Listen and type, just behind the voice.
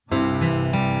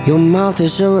Your mouth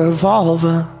is a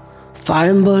revolver,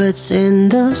 firing bullets in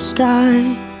the sky.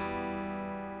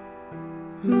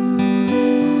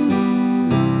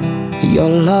 Your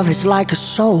love is like a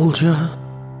soldier,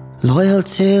 loyal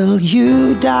till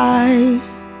you die.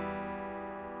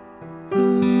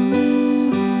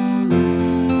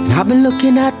 I've been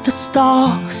looking at the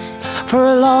stars for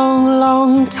a long,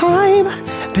 long time.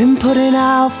 Been putting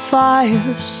out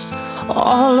fires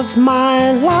all of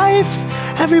my life.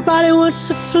 Everybody wants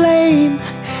a flame,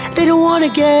 they don't want to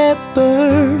get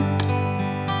burned.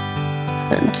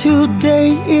 And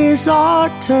today is our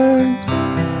turn.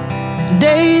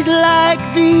 Days like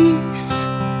these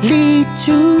lead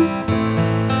to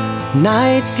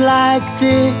nights like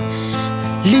this,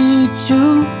 lead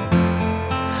to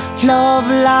love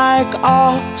like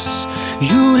ours.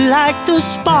 You like the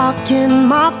spark in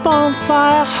my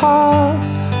bonfire heart.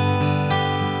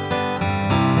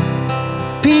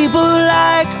 People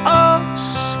like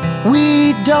us,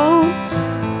 we don't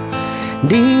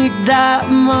need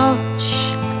that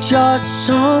much, just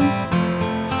someone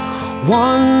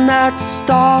that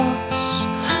starts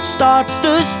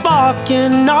the spark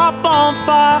in our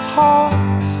bonfire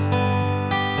hearts.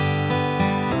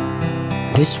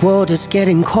 This world is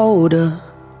getting colder,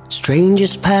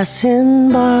 strangers passing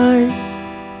by.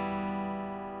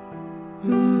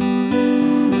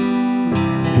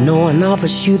 No one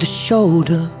offers you the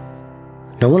shoulder,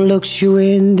 no one looks you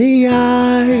in the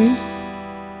eye.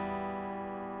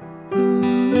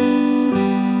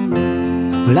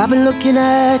 Well, I've been looking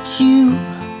at you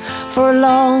for a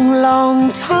long,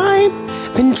 long time.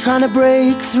 Been trying to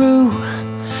break through,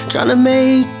 trying to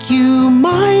make you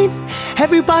mine.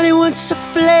 Everybody wants a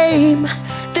flame,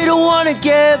 they don't want to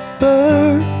get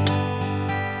burned.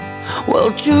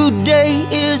 Well, today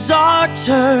is our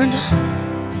turn.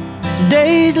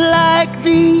 Days like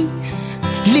these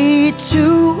lead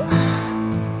to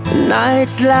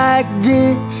nights like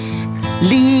this,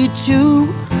 lead to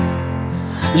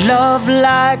love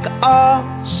like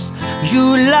ours.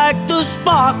 You like the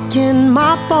spark in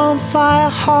my bonfire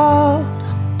heart.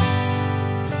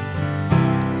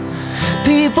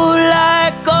 People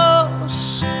like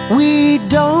us, we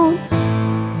don't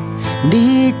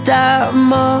need that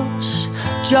much,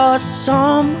 just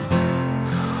someone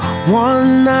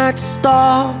that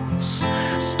starts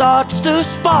the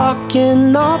spark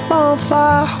in our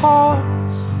bonfire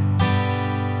hearts.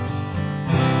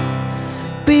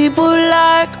 People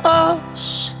like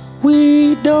us,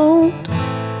 we don't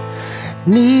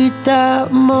need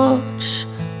that much,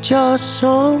 just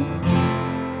someone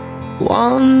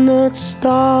that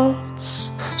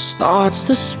starts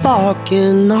the spark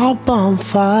in our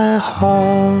bonfire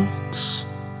hearts.